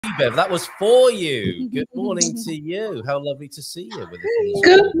you, Bev. That was for you. Good morning to you. How lovely to see you with us.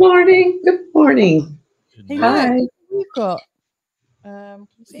 Good morning. Good morning. Hi. You've got.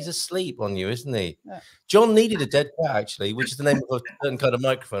 He's asleep on you, isn't he? Yeah. John needed a dead cat, actually, which is the name of a certain kind of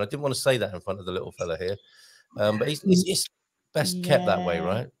microphone. I didn't want to say that in front of the little fella here, but he's best kept that way,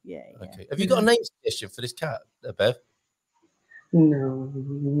 right? Yeah. Okay. Have you got a name suggestion for this cat, Bev? No.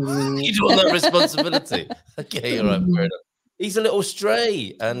 You don't want that responsibility. Okay, all right, fair enough. He's a little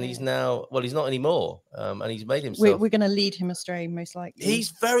stray, and he's now, well, he's not anymore, and he's made himself. We're going to lead him astray, most likely. He's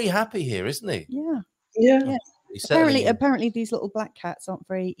very happy here, isn't he? Yeah. Yeah. Apparently, these little black cats aren't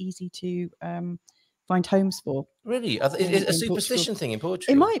very easy to find homes for. Really? Is it a superstition thing in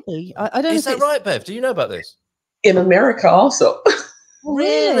Portugal? It might be. I don't know. Is that right, Bev? Do you know about this? In America also.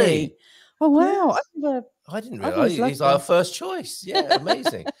 Really? Oh, wow. I didn't realize he's our first choice. Yeah,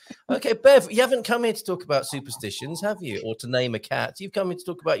 amazing. Okay, Bev, you haven't come here to talk about superstitions, have you? Or to name a cat. You've come here to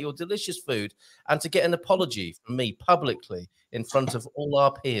talk about your delicious food and to get an apology from me publicly in front of all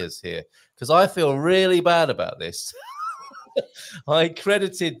our peers here, because I feel really bad about this. I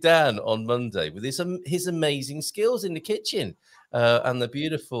credited Dan on Monday with his amazing skills in the kitchen and the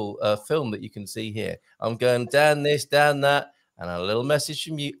beautiful film that you can see here. I'm going, Dan this, Dan that. And a little message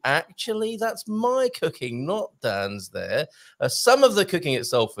from you. Actually, that's my cooking, not Dan's there. Some of the cooking at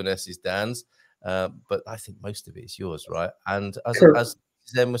Finnesse is Dan's, but I think most of it is yours, right? And as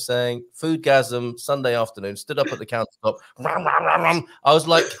Zen was saying, foodgasm, Sunday afternoon, stood up at the countertop. I was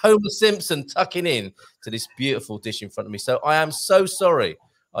like Homer Simpson tucking in to this beautiful dish in front of me. So I am so sorry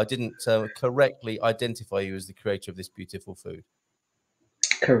I didn't correctly identify you as the creator of this beautiful food.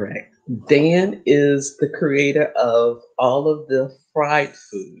 Correct. Dan is the creator of all of the fried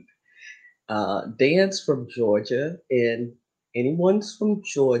food. Dan's from Georgia, and anyone's from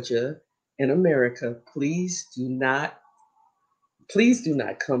Georgia in America, please do not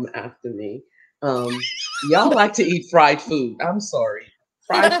come after me. Y'all like to eat fried food. I'm sorry.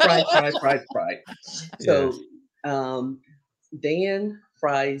 Fried. So Dan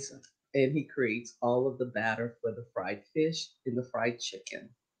fries and he creates all of the batter for the fried fish and the fried chicken,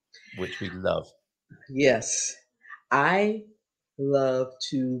 which we love. Yes, I love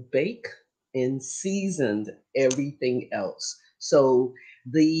to bake and season everything else. So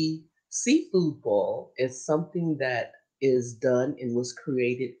the seafood bowl is something that is done and was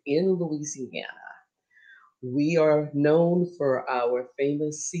created in Louisiana. We are known for our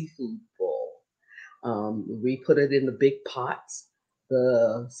famous seafood bowl. We put it in the big pots,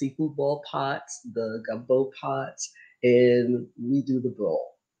 the seafood bowl pots, the gumbo pots, and we do the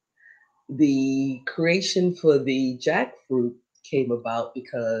bowl. The creation for the jackfruit came about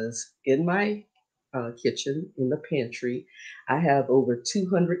because in my kitchen, in the pantry, I have over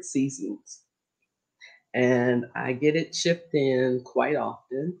 200 seasonings. And I get it shipped in quite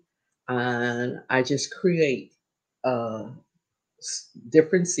often. And I just create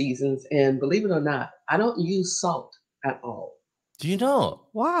different seasons. And believe it or not, I don't use salt at all. Do you not?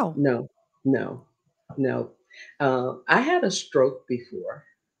 Wow. No. I had a stroke before.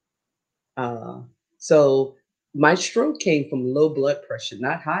 So my stroke came from low blood pressure,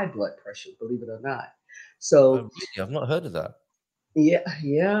 not high blood pressure, believe it or not. So I've not heard of that. Yeah.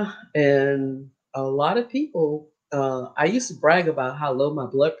 And a lot of people, I used to brag about how low my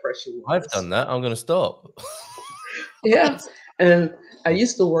blood pressure was. I've done that. I'm going to stop. Yeah. And I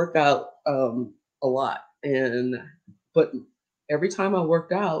used to work out a lot. But every time I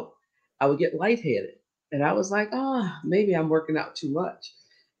worked out, I would get lightheaded. And I was like, maybe I'm working out too much.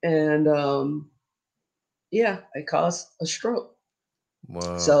 And it caused a stroke.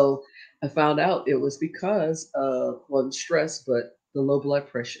 Wow. So I found out it was because of stress, but the low blood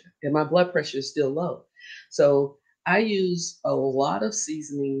pressure. And my blood pressure is still low. So I use a lot of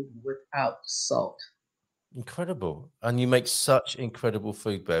seasoning without salt. Incredible. And you make such incredible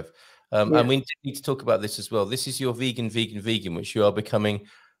food, Bev. And we need to talk about this as well. This is your vegan, which you are becoming.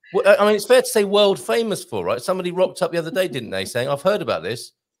 I mean, it's fair to say world famous for, right? Somebody rocked up the other day, didn't they, saying, I've heard about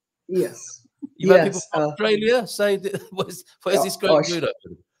this. Yes. You've had people from Australia say, where's this great food?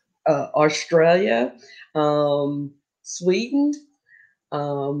 Australia, Sweden.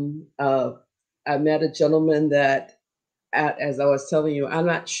 I met a gentleman that, as I was telling you, I'm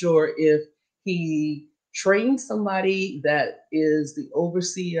not sure if he trained somebody that is the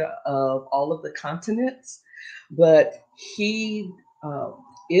overseer of all of the continents, but he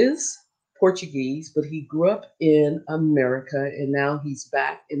is Portuguese, but he grew up in America and now he's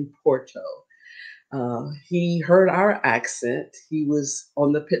back in Porto. He heard our accent. He was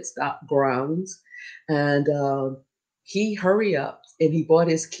on the pit stop grounds, and he hurried up and he brought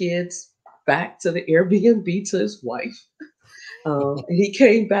his kids back to the Airbnb to his wife. And he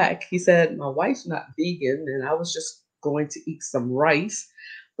came back. He said, "My wife's not vegan, and I was just going to eat some rice,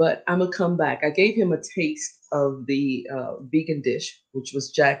 but I'm gonna come back." I gave him a taste of the vegan dish, which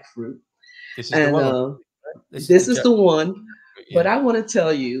was jackfruit, This is the and one. This is this the is the one. But yeah. I want to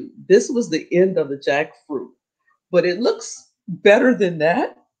tell you, this was the end of the jackfruit. But it looks better than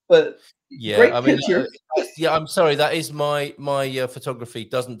that. But Yeah, I great mean, picture. yeah, I'm sorry, that is my photography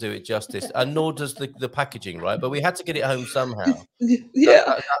doesn't do it justice, and nor does the packaging, right? But we had to get it home somehow. Yeah,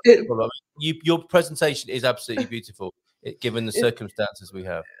 That's the it, problem. Your presentation is absolutely beautiful, given the it, circumstances we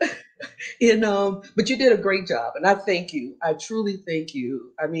have. but you did a great job, and I thank you. I truly thank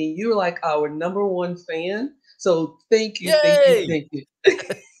you. I mean, you're like our number one fan, so thank you, thank you, Yay! thank you.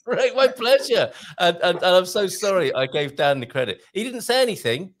 Right, my pleasure. And I'm so sorry I gave Dan the credit. He didn't say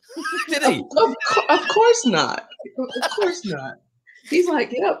anything, did he? Of course not. Of course not. He's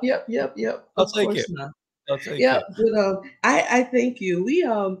like, yep, yep, yep, yep. I'll Of take course it. not. I'll take Yeah, it. but I thank you. We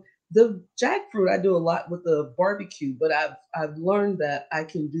the jackfruit I do a lot with the barbecue, but I've learned that I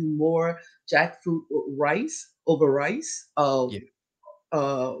can do more jackfruit with rice over rice. Yeah.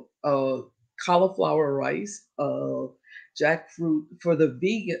 Uh, uh, Cauliflower rice. Jackfruit for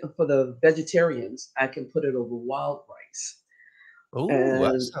the vegetarians. I can put it over wild rice. Oh, that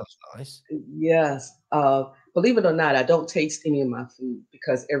And sounds nice. yes, believe it or not, I don't taste any of my food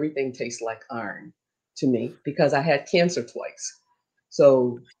because everything tastes like iron to me because I had cancer twice.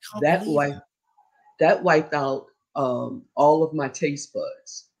 So Can't that believe wiped that wiped out all of my taste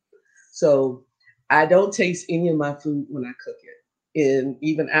buds. So I don't taste any of my food when I cook it, and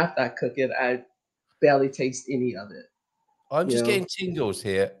even after I cook it, I barely taste any of it. I'm You just know, getting tingles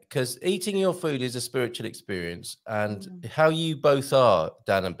here because eating your food is a spiritual experience, and how you both are,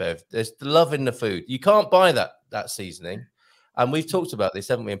 Dan and Bev. There's the love in the food. You can't buy that seasoning, and we've talked about this,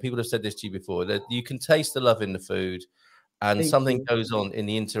 haven't we? And people have said this to you before that you can taste the love in the food, and thank something you. goes on in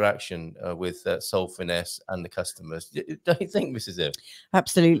the interaction with Soul Finesse and the customers. Don't you think, Mrs. Ev?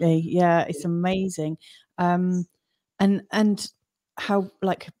 Absolutely, yeah, it's amazing, and how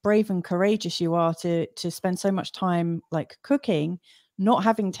like brave and courageous you are to spend so much time like cooking, not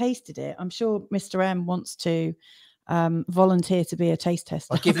having tasted it. I'm sure Mr. M wants to volunteer to be a taste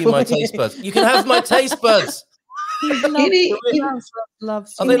tester. I'll give you my taste buds. You can have my taste buds. Any,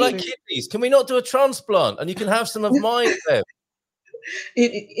 loves Are they any, like kidneys? Can we not do a transplant? And you can have some of mine, Bev.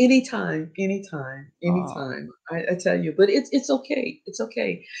 anytime, anytime, anytime. I tell you, but it's okay. It's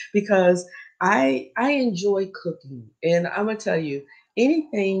okay because I enjoy cooking, and I'm gonna tell you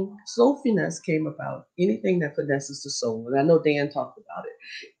anything. Soul Finesse came about. Anything that finesses the soul, and I know Dan talked about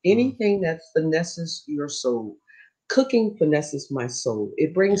it. Anything that finesses your soul, cooking finesses my soul. It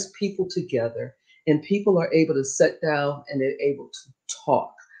Yeah. brings people together, and people are able to sit down and they're able to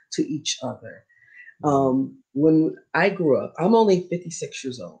talk to each other. When I grew up, I'm only 56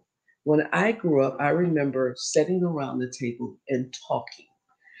 years old. When I grew up, I remember sitting around the table and talking.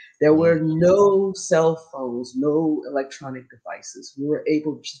 There were no cell phones, no electronic devices. We were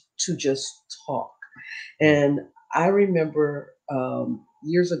able to just talk. And I remember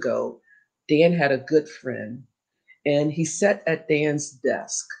years ago, Dan had a good friend, and he sat at Dan's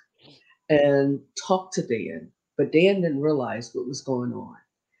desk and talked to Dan, but Dan didn't realize what was going on.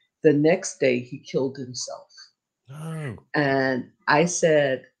 The next day, he killed himself. No. And I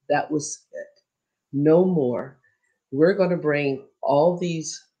said, that was it. No more. We're going to bring all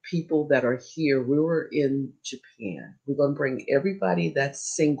these people that are here. We were in Japan. We're going to bring everybody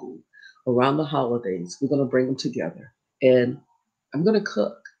that's single around the holidays. We're going to bring them together. And I'm going to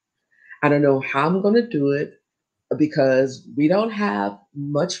cook. I don't know how I'm going to do it because we don't have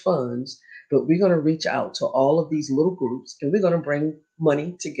much funds, but we're going to reach out to all of these little groups and we're going to bring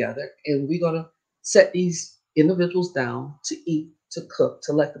money together and we're going to set these individuals down to eat, to cook,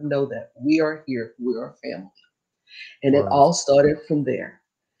 to let them know that we are here, we are a family. And it Wonderful. all started from there.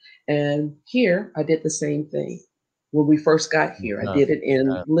 And here I did the same thing. When we first got here, I did it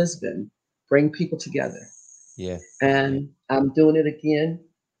in Lisbon, bring people together. Yeah. And I'm doing it again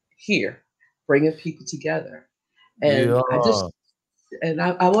here, bringing people together. You And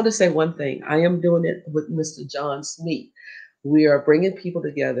are. I want to say one thing. I am doing it with Mr. John Smeet. We are bringing people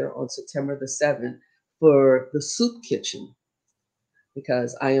together on September the 7th for the soup kitchen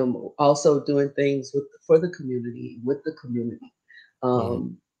because I am also doing things for the community, with the community,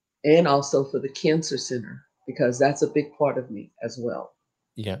 um, and also for the cancer center because that's a big part of me as well.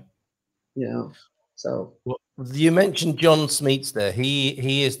 Yeah. You know, so Well, you mentioned John Smeets there.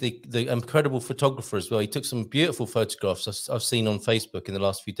 He is the incredible photographer as well. He took some beautiful photographs I've seen on Facebook in the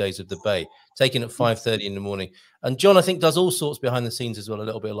last few days of the Bay, taken at 5:30 in the morning. And John, I think, does all sorts behind the scenes as well, a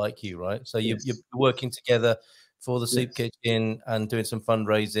little bit like you, right? So you're yes. working together for the soup kitchen and doing some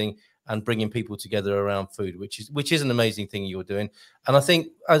fundraising and bringing people together around food, which is an amazing thing you're doing. And I think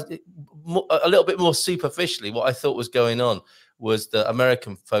a little bit more superficially, what I thought was going on was that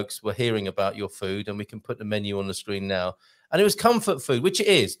American folks were hearing about your food, and we can put the menu on the screen now. And it was comfort food, which it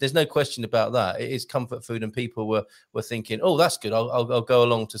is. There's no question about that. It is comfort food, and people were thinking, "Oh, that's good. I'll go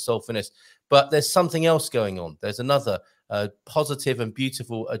along to Soul Finnesse." But there's something else going on. There's another positive and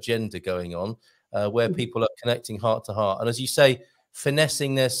beautiful agenda going on where people are connecting heart to heart, and as you say,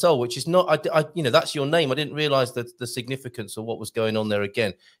 finessing their soul, which is not, you know, that's your name. I didn't realize that the significance of what was going on there.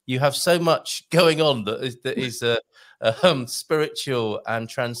 Again, you have so much going on that is spiritual and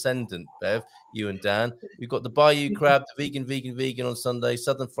transcendent, Bev, you and Dan. We've got the Bayou crab, the vegan on Sunday,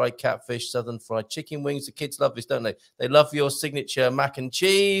 southern fried catfish, southern fried chicken wings. The kids love this, don't they? They love your signature mac and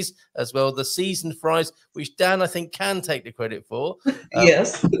cheese as well, the seasoned fries, which Dan, I think, can take the credit for.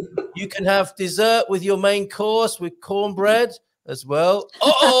 Yes. You can have dessert with your main course with cornbread as well.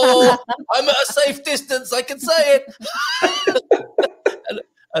 Oh, I'm at a safe distance, I can say it.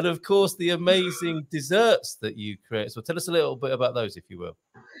 and of course, the amazing desserts that you create. So tell us a little bit about those, if you will.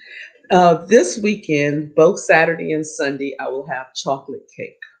 This weekend, both Saturday and Sunday, I will have chocolate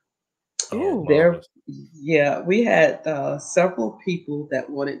cake. Oh, we had several people that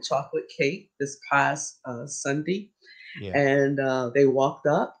wanted chocolate cake this past Sunday. Yeah. And they walked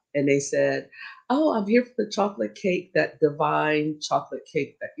up and they said, "Oh, I'm here for the chocolate cake, that divine chocolate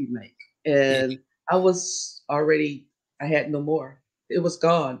cake that you make." And I had no more. It was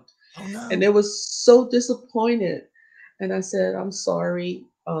gone. Oh, no. And they was so disappointed. And I said, "I'm sorry.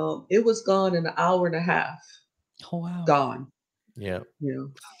 It was gone in an hour and a half." Oh, wow. Gone. Yeah.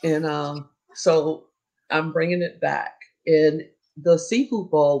 You know, and so I'm bringing it back. And the seafood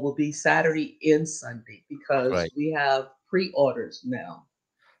ball will be Saturday and Sunday because we have pre-orders now.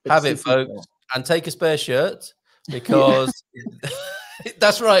 Have it, folks, and take a spare shirt because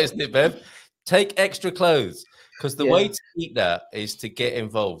that's right, isn't it, Bev? Take extra clothes, because the way to eat that is to get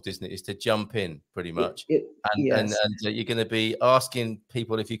involved, isn't it? Is to jump in, pretty much. And you're going to be asking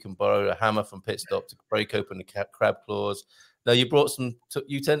people if you can borrow a hammer from Pit Stop to break open the crab claws. Now, you brought some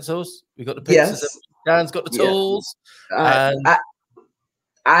utensils. We got the pizzas. Yes. Dan's got the tools. I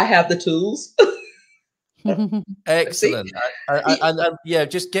have the tools. Excellent. And yeah,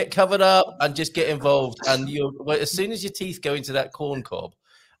 just get covered up and just get involved. And as soon as your teeth go into that corn cob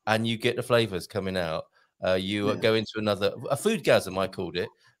and you get the flavors coming out, you go into a foodgasm, I called it.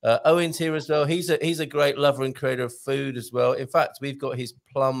 Owen's here as well. He's a great lover and creator of food as well. In fact, we've got his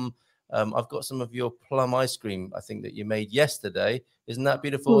plum. I've got some of your plum ice cream, I think, that you made yesterday. Isn't that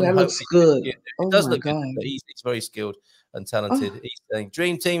beautiful? Ooh, that looks good. It does look good. He's very skilled and talented. He's saying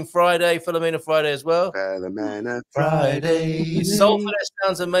Dream Team Friday, Philomena Friday as well. Philomena Friday. Soul Finnesse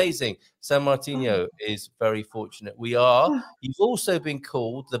sounds amazing. San Martino is very fortunate. You've also been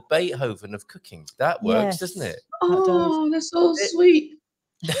called the Beethoven of cooking. That works, doesn't it? Oh, that's so sweet.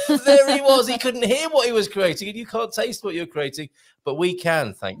 There he was. He couldn't hear what he was creating, and you can't taste what you're creating, but we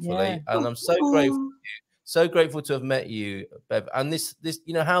can, thankfully. And I'm so grateful to you. So grateful to have met you, Bev. And this,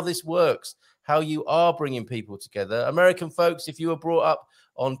 you know, how this works, how you are bringing people together. American folks, if you were brought up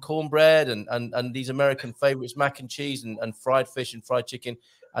on cornbread and these American favorites, mac and cheese and fried fish and fried chicken,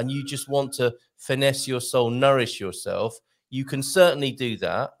 and you just want to finesse your soul, nourish yourself, you can certainly do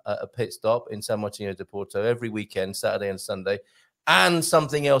that at a Pit Stop in San Martino de Porto every weekend, Saturday and Sunday. And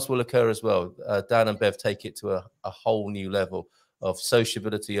something else will occur as well. Dan and Bev take it to a whole new level of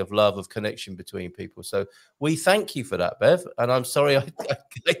sociability, of love, of connection between people. So we thank you for that, Bev. And I'm sorry I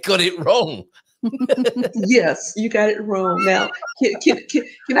got it wrong. Yes, you got it wrong. Now,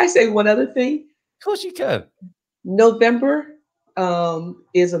 can I say one other thing? Of course you can. November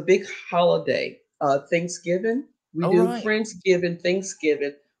is a big holiday. Thanksgiving. We do Friendsgiving,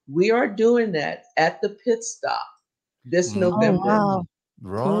 Thanksgiving. We are doing that at the Pit Stop this November. Wow.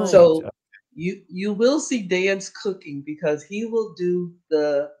 Right. So you will see Dan's cooking because he will do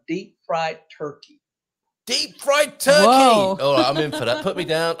the deep fried turkey. Deep fried turkey. Whoa. All right, I'm in for that. Put me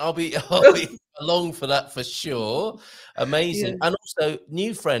down. I'll be along for that for sure. Amazing. And also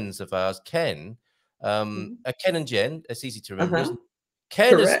new friends of ours, Ken, Ken and Jen. It's easy to remember. Isn't it?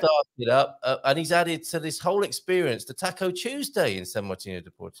 Ken has started up and he's added to this whole experience the Taco Tuesday in San Martino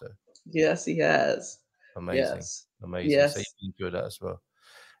de Porto. Yes, he has. Amazing. Yes. Amazing. Yes. So you enjoy that as well.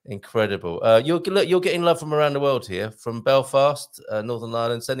 Incredible. You're getting love from around the world here, from Belfast, Northern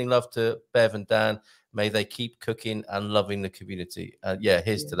Ireland, sending love to Bev and Dan. May they keep cooking and loving the community.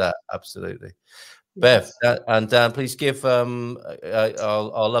 Here's to that. Absolutely. Yes. Bev and Dan, please give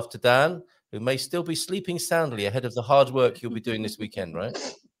our love to Dan, who may still be sleeping soundly ahead of the hard work you'll be doing this weekend, right?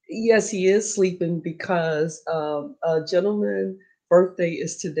 Yes, he is sleeping because a gentleman birthday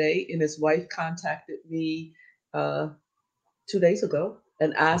is today, and his wife contacted me uh, 2 days ago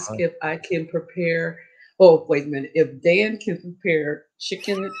and asked Right. if I can prepare. Oh, wait a minute! If Dan can prepare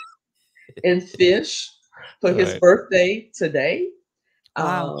chicken and fish for his Right. birthday today,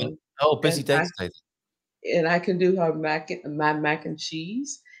 Wow. And, um, oh, busy and day I today. and I can do her my mac and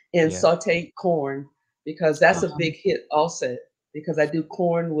cheese and Yeah. sauteed corn because that's a Wow. big hit also because I do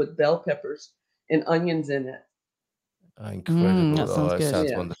corn with bell peppers and onions in it. Oh, Mm, that incredible. Oh, sounds that good.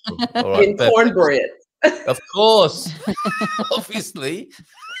 sounds Yeah. wonderful. All right, And Bev, cornbread. of course, obviously.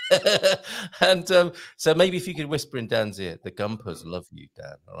 And so maybe if you could whisper in Dan's ear, the Gumpers love you,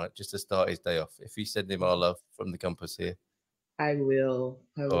 Dan. All right, just to start his day off. If you send him our love from the Gumpers here. I will.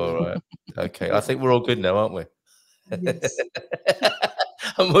 I All will. right. Okay. I Yeah. think we're all good now, aren't we? Yes.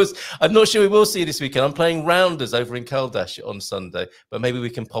 I'm not sure we will see you this weekend. I'm playing rounders over in Caldash on Sunday, but maybe we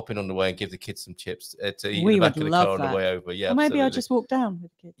can pop in on the way and give the kids some chips to eat in the We back would of the car love on the that. way over. Yeah, Or maybe I'll absolutely. just walk down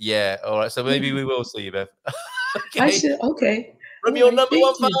with the kids. Yeah. All right. So maybe we will see you, Bev. I Okay. should. Okay. From All your right. number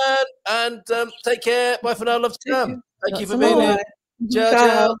one Thank you. fan, and take care. Bye for now. Love to Take Sam. care. Thank you Lots for of being All love. here. right. Ciao, ciao.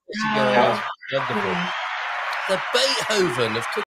 Ciao. There she Ciao. goes. Wonderful. Bye. The Beethoven of cooking.